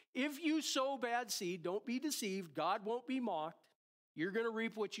things. If you sow bad seed, don't be deceived. God won't be mocked. You're going to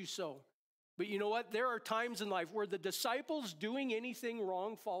reap what you sow. But you know what? There are times in life where the disciples doing anything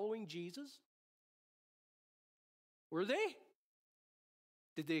wrong following Jesus, were they?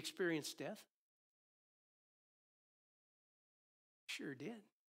 Did they experience death? Sure did.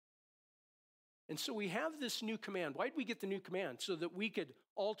 And so we have this new command. Why did we get the new command? So that we could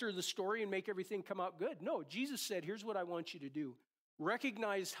alter the story and make everything come out good? No, Jesus said, here's what I want you to do.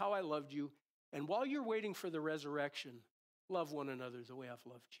 Recognize how I loved you, and while you're waiting for the resurrection, love one another the way I've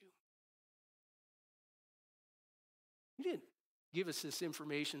loved you. He didn't give us this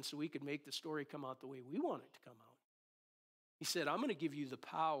information so we could make the story come out the way we want it to come out. He said, I'm going to give you the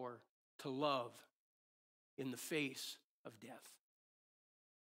power to love in the face of death,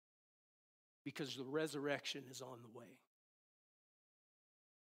 because the resurrection is on the way.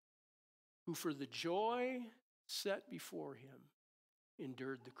 Who for the joy set before him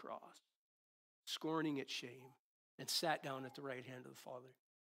endured the cross, scorning its shame, and sat down at the right hand of the Father.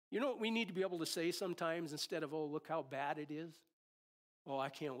 You know what we need to be able to say sometimes instead of, oh, look how bad it is? Oh, I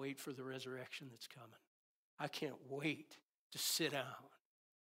can't wait for the resurrection that's coming. I can't wait to sit down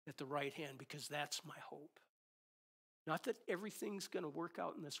at the right hand, because that's my hope. Not that everything's going to work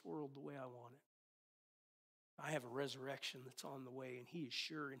out in this world the way I want it. I have a resurrection that's on the way, and he is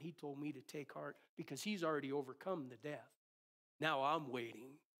sure, and he told me to take heart because he's already overcome the death. Now I'm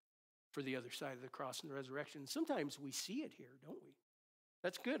waiting for the other side of the cross and the resurrection. Sometimes we see it here, don't we?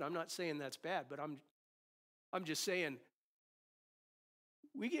 That's good. I'm not saying that's bad, but I'm just saying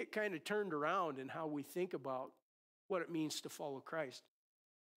we get kind of turned around in how we think about what it means to follow Christ.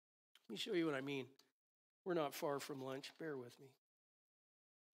 Let me show you what I mean. We're not far from lunch. Bear with me.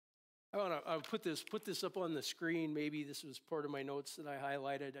 I'll put this up on the screen. Maybe this was part of my notes that I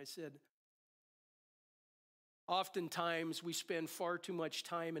highlighted. I said, oftentimes we spend far too much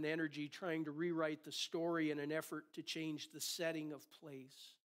time and energy trying to rewrite the story in an effort to change the setting of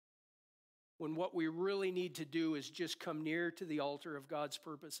place, when what we really need to do is just come near to the altar of God's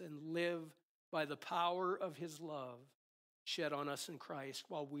purpose and live by the power of his love shed on us in Christ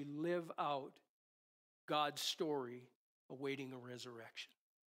while we live out God's story awaiting a resurrection.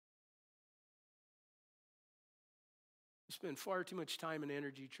 We spend far too much time and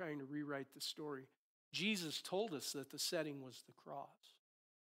energy trying to rewrite the story. Jesus told us that the setting was the cross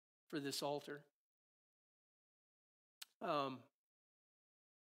for this altar.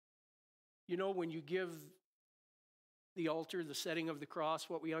 You know, when you give the altar the setting of the cross,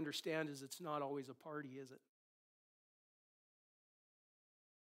 what we understand is it's not always a party, is it?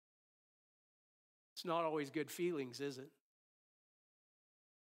 It's not always good feelings, is it?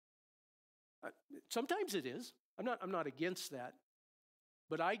 Sometimes it is. I'm not against that.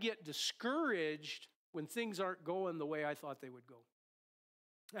 But I get discouraged when things aren't going the way I thought they would go.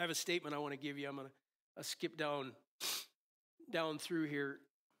 I have a statement I want to give you. I'm going to skip down through here.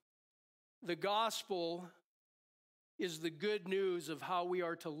 The gospel is the good news of how we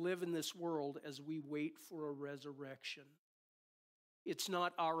are to live in this world as we wait for a resurrection. It's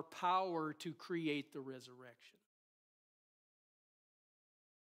not our power to create the resurrection.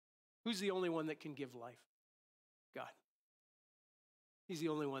 Who's the only one that can give life? God. He's the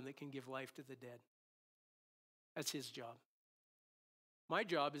only one that can give life to the dead. That's his job. My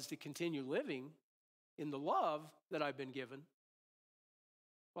job is to continue living in the love that I've been given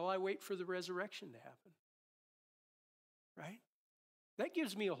while I wait for the resurrection to happen. Right? That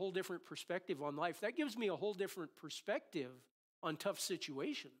gives me a whole different perspective on life. That gives me a whole different perspective on tough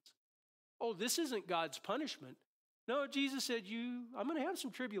situations. Oh, this isn't God's punishment. No, Jesus said, I'm going to have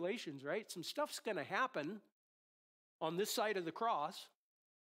some tribulations, right? Some stuff's going to happen on this side of the cross.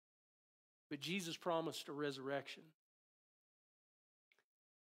 But Jesus promised a resurrection.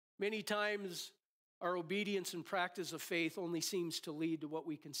 Many times, our obedience and practice of faith only seems to lead to what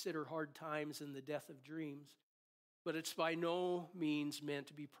we consider hard times and the death of dreams. But it's by no means meant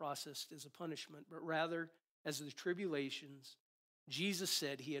to be processed as a punishment, but rather as the tribulations Jesus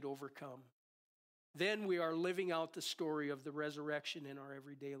said he had overcome. Then we are living out the story of the resurrection in our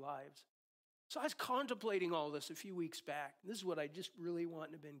everyday lives. So I was contemplating all this a few weeks back. This is what I just really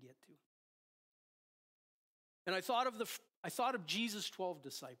want to get to. And I thought of Jesus' 12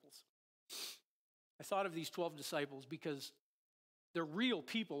 disciples. I thought of these 12 disciples because they're real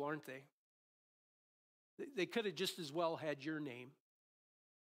people, aren't they? They could have just as well had your name.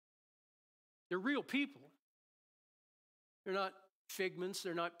 They're real people. They're not figments.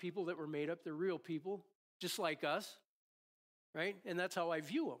 They're not people that were made up. They're real people, just like us, right? And that's how I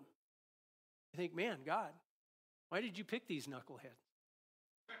view them. I think, man, God, why did you pick these knuckleheads?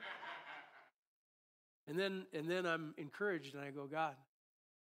 And then I'm encouraged and I go, God,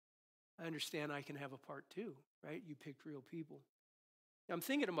 I understand I can have a part too, right? You picked real people. I'm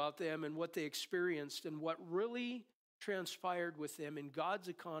thinking about them and what they experienced and what really transpired with them in God's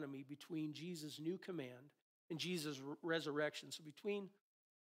economy between Jesus' new command and Jesus' resurrection. So between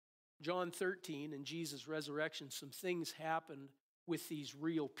John 13 and Jesus' resurrection, some things happened with these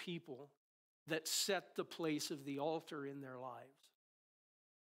real people that set the place of the altar in their lives.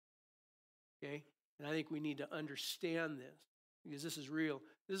 Okay? And I think we need to understand this because this is real.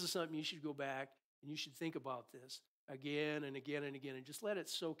 This is something you should go back and you should think about this again and again and again and just let it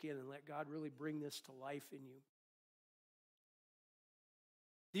soak in and let God really bring this to life in you.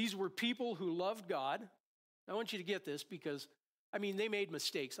 These were people who loved God. I want you to get this because, I mean, they made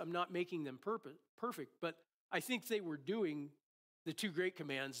mistakes. I'm not making them perfect, but I think they were doing the two great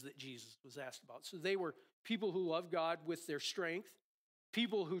commands that Jesus was asked about. So they were people who loved God with their strength,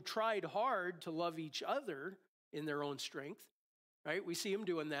 people who tried hard to love each other in their own strength, right? We see them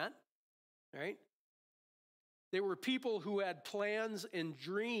doing that, right? They were people who had plans and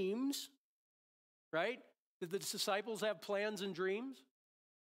dreams, right? Did the disciples have plans and dreams?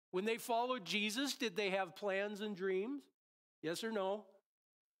 When they followed Jesus, did they have plans and dreams? Yes or no?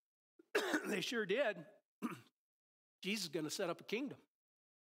 They sure did. Jesus is going to set up a kingdom.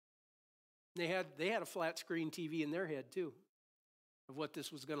 They had a flat screen TV in their head too of what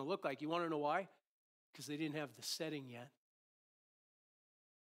this was going to look like. You want to know why? Because they didn't have the setting yet.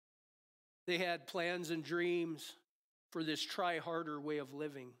 They had plans and dreams for this try harder way of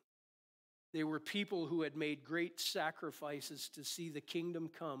living. They were people who had made great sacrifices to see the kingdom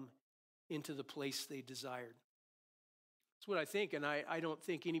come into the place they desired. That's what I think, and I don't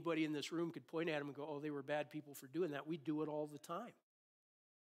think anybody in this room could point at them and go, oh, they were bad people for doing that. We do it all the time.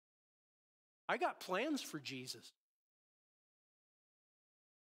 I got plans for Jesus.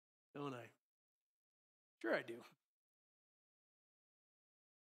 Don't I? Sure I do.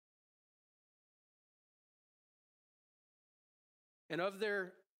 And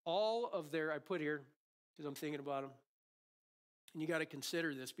all of their, I put here, because I'm thinking about them, and you got to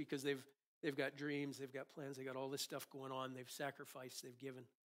consider this because they've got dreams, they've got plans, they got all this stuff going on, they've sacrificed, they've given.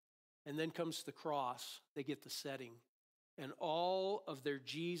 And then comes the cross, they get the setting. And all of their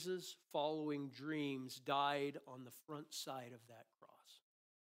Jesus following dreams died on the front side of that cross.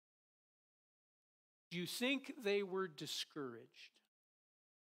 Do you think they were discouraged?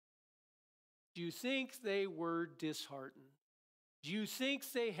 Do you think they were disheartened? Do you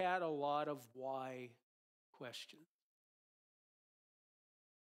think they had a lot of why questions?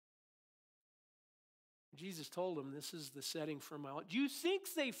 Jesus told them this is the setting for my life. Do you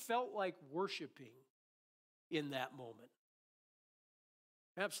think they felt like worshiping in that moment?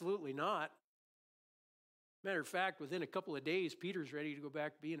 Absolutely not. Matter of fact, within a couple of days, Peter's ready to go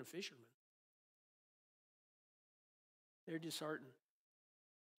back to being a fisherman. They're disheartened.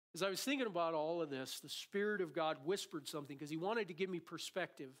 As I was thinking about all of this, the Spirit of God whispered something because he wanted to give me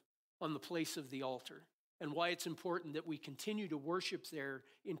perspective on the place of the altar and why it's important that we continue to worship there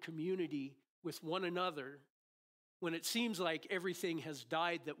in community with one another when it seems like everything has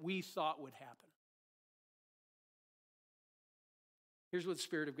died that we thought would happen. Here's what the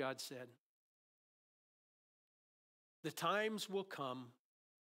Spirit of God said. The times will come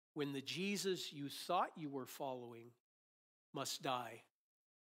when the Jesus you thought you were following must die,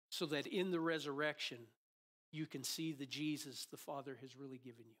 so that in the resurrection, you can see the Jesus the Father has really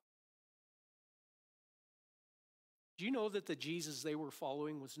given you. Do you know that the Jesus they were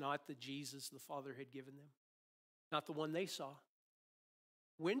following was not the Jesus the Father had given them? Not the one they saw.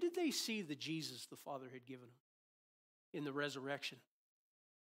 When did they see the Jesus the Father had given them? In the resurrection.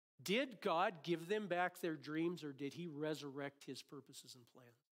 Did God give them back their dreams, or did he resurrect his purposes and plans?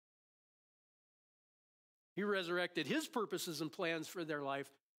 He resurrected his purposes and plans for their life.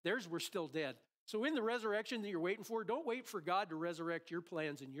 Theirs were still dead. So in the resurrection that you're waiting for, don't wait for God to resurrect your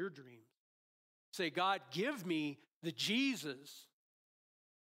plans and your dreams. Say, God, give me the Jesus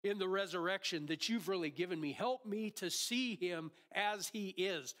in the resurrection that you've really given me. Help me to see him as he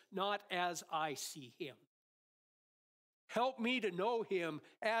is, not as I see him. Help me to know him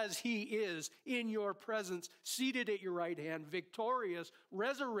as he is in your presence, seated at your right hand, victorious,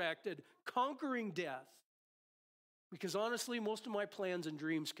 resurrected, conquering death. Because honestly, most of my plans and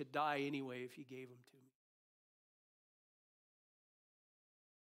dreams could die anyway if you gave them to me.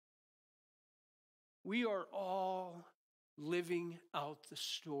 We are all living out the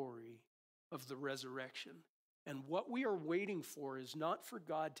story of the resurrection. And what we are waiting for is not for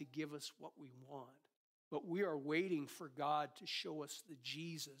God to give us what we want, but we are waiting for God to show us the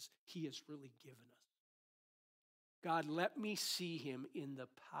Jesus he has really given us. God, let me see him in the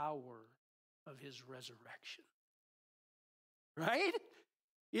power of his resurrection. Right?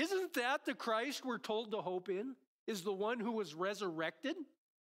 Isn't that the Christ we're told to hope in? Is the one who was resurrected?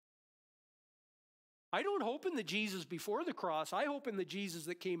 I don't hope in the Jesus before the cross. I hope in the Jesus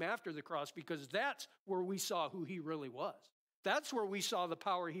that came after the cross, because that's where we saw who he really was. That's where we saw the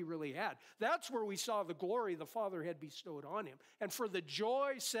power he really had. That's where we saw the glory the Father had bestowed on him. And for the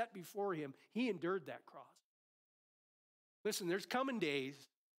joy set before him, he endured that cross. Listen, there's coming days,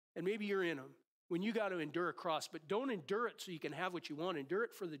 and maybe you're in them, when you got to endure a cross, but don't endure it so you can have what you want. Endure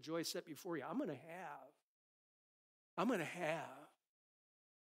it for the joy set before you. I'm going to have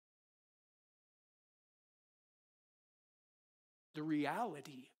the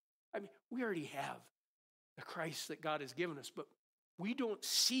reality. I mean, we already have the Christ that God has given us, but we don't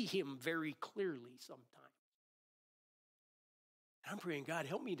see him very clearly sometimes. I'm praying, God,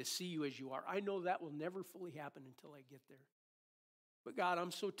 help me to see you as you are. I know that will never fully happen until I get there. But God,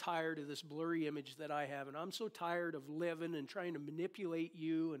 I'm so tired of this blurry image that I have, and I'm so tired of living and trying to manipulate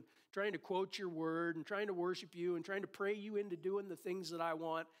you and trying to quote your word and trying to worship you and trying to pray you into doing the things that I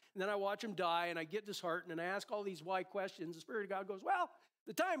want. And then I watch them die, and I get disheartened, and I ask all these why questions. The Spirit of God goes, well,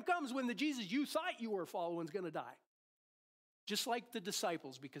 the time comes when the Jesus you thought you were following is going to die. Just like the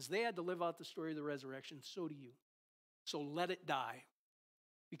disciples, because they had to live out the story of the resurrection, so do you. So let it die,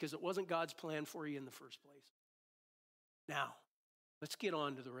 because it wasn't God's plan for you in the first place. Now, let's get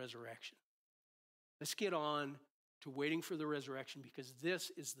on to the resurrection. Let's get on to waiting for the resurrection, because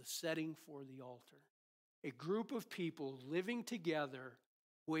this is the setting for the altar. A group of people living together,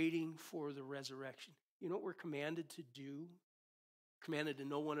 waiting for the resurrection. You know what we're commanded to do? We're commanded to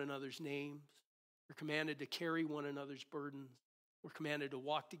know one another's names. We're commanded to carry one another's burdens. We're commanded to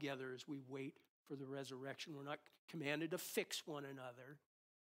walk together as we wait for the resurrection. We're not commanded to fix one another.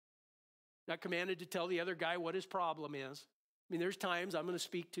 Not commanded to tell the other guy what his problem is. I mean, there's times I'm going to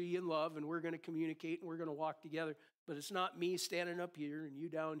speak to you in love, and we're going to communicate, and we're going to walk together. But it's not me standing up here and you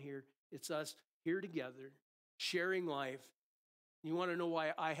down here. It's us here together, sharing life. You want to know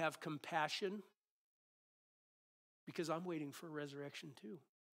why I have compassion? Because I'm waiting for a resurrection too.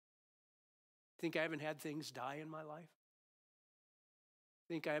 Think I haven't had things die in my life?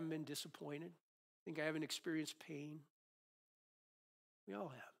 Think I haven't been disappointed? Think I haven't experienced pain? We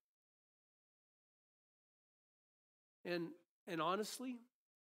all have. And honestly,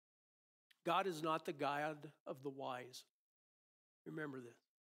 God is not the God of the wise. Remember this.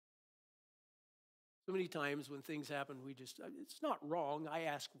 So many times when things happen, it's not wrong. I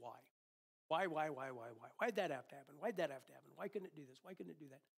ask why. Why? Why'd that have to happen? Why'd that have to happen? Why couldn't it do this? Why couldn't it do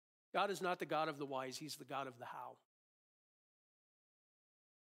that? God is not the God of the wise. He's the God of the how.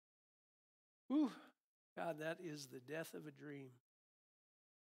 Whew. God, that is the death of a dream.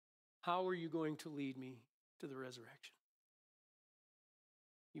 How are you going to lead me to the resurrection?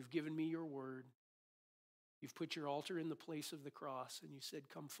 You've given me your word. You've put your altar in the place of the cross, and you said,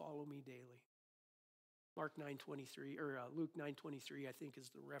 come follow me daily. Mark 9:23, or Luke 9:23, I think, is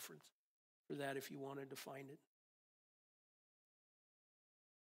the reference for that if you wanted to find it.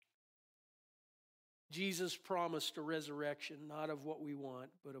 Jesus promised a resurrection, not of what we want,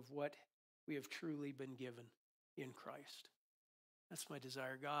 but of what we have truly been given in Christ. That's my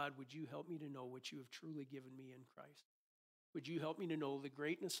desire. God, would you help me to know what you have truly given me in Christ? Would you help me to know the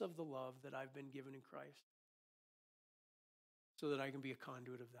greatness of the love that I've been given in Christ, so that I can be a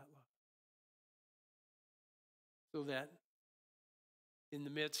conduit of that love? So that in the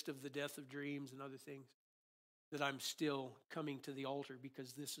midst of the death of dreams and other things, that I'm still coming to the altar,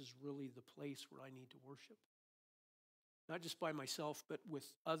 because this is really the place where I need to worship. Not just by myself, but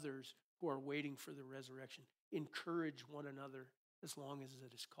with others who are waiting for the resurrection. Encourage one another as long as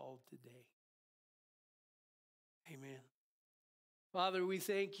it is called today. Amen. Father, we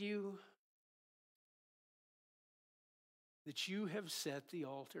thank you that you have set the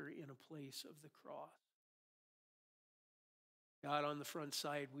altar in a place of the cross. God, on the front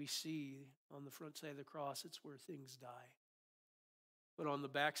side, we see on the front side of the cross, it's where things die. But on the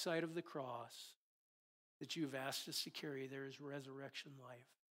back side of the cross that you've asked us to carry, there is resurrection life.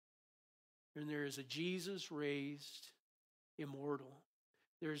 And there is a Jesus raised immortal.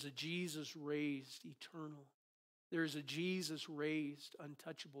 There is a Jesus raised eternal. There is a Jesus raised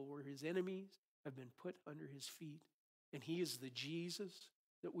untouchable, where his enemies have been put under his feet. And he is the Jesus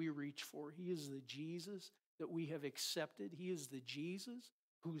that we reach for. He is the Jesus that we have accepted. He is the Jesus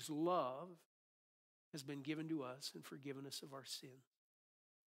whose love has been given to us and forgiven us of our sins.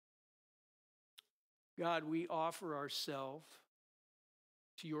 God, we offer ourselves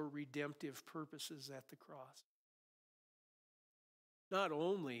to your redemptive purposes at the cross. Not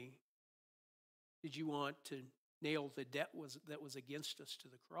only did you want to nail the debt that was against us to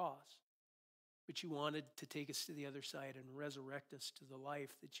the cross, but you wanted to take us to the other side and resurrect us to the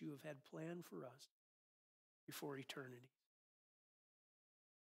life that you have had planned for us before eternity.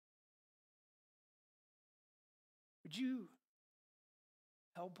 Would you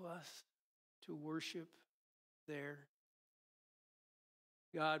help us to worship there?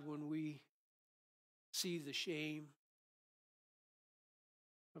 God, when we see the shame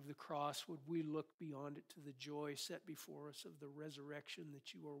of the cross, would we look beyond it to the joy set before us of the resurrection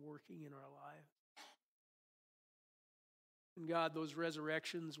that you are working in our lives? And God, those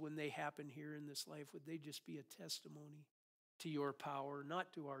resurrections, when they happen here in this life, would they just be a testimony to your power,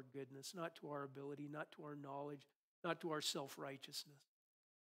 not to our goodness, not to our ability, not to our knowledge, not to our self-righteousness,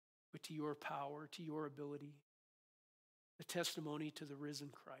 but to your power, to your ability, a testimony to the risen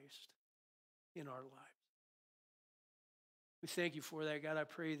Christ in our lives. We thank you for that, God. I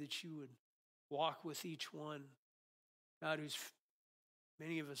pray that you would walk with each one, God, who's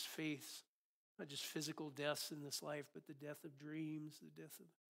many of us face not just physical deaths in this life, but the death of dreams, the death of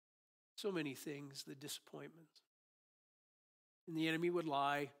so many things, the disappointments. And the enemy would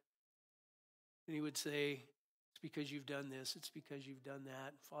lie, and he would say, it's because you've done this, it's because you've done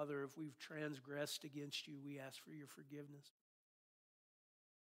that. Father, if we've transgressed against you, we ask for your forgiveness.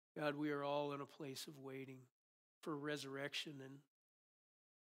 God, we are all in a place of waiting for resurrection. And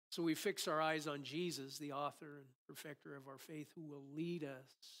so we fix our eyes on Jesus, the author and perfecter of our faith, who will lead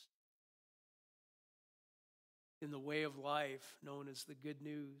us in the way of life known as the good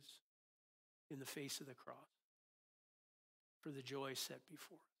news in the face of the cross for the joy set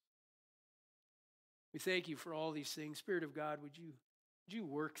before us. We thank you for all these things. Spirit of God, would you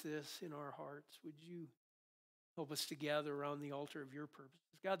work this in our hearts? Would you help us to gather around the altar of your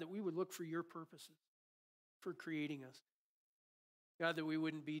purposes? God, that we would look for your purposes for creating us. God, that we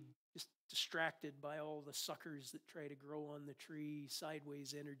wouldn't be just distracted by all the suckers that try to grow on the tree,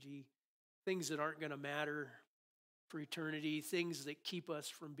 sideways energy, things that aren't going to matter for eternity, things that keep us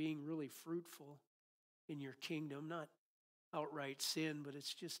from being really fruitful in your kingdom, not outright sin, but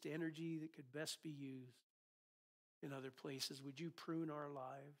it's just energy that could best be used in other places. Would you prune our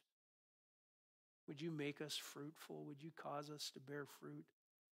lives? Would you make us fruitful? Would you cause us to bear fruit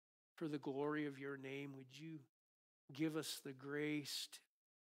for the glory of your name? Would you give us the grace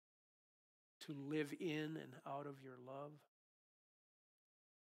to live in and out of your love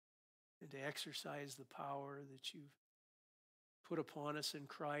and to exercise the power that you've put upon us in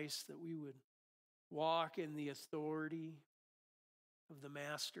Christ, that we would walk in the authority of the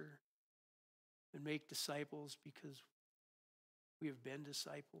Master and make disciples because we have been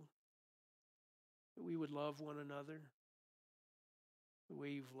discipled, that we would love one another the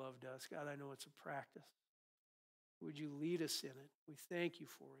way you've loved us. God, I know it's a practice. Would you lead us in it? We thank you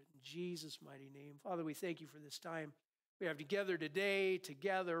for it in Jesus' mighty name. Father, we thank you for this time we have together today, to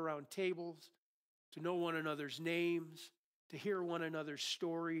gather around tables, to know one another's names, to hear one another's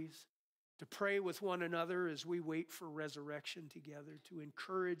stories, to pray with one another as we wait for resurrection together, to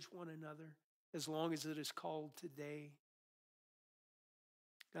encourage one another as long as it is called today.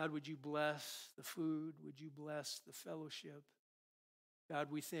 God, would you bless the food? Would you bless the fellowship?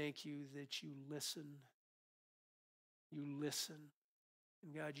 God, we thank you that you listen. You listen.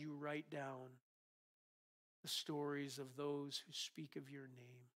 And God, you write down the stories of those who speak of your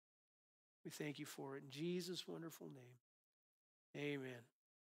name. We thank you for it in Jesus' wonderful name. Amen.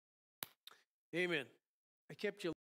 Amen. I kept you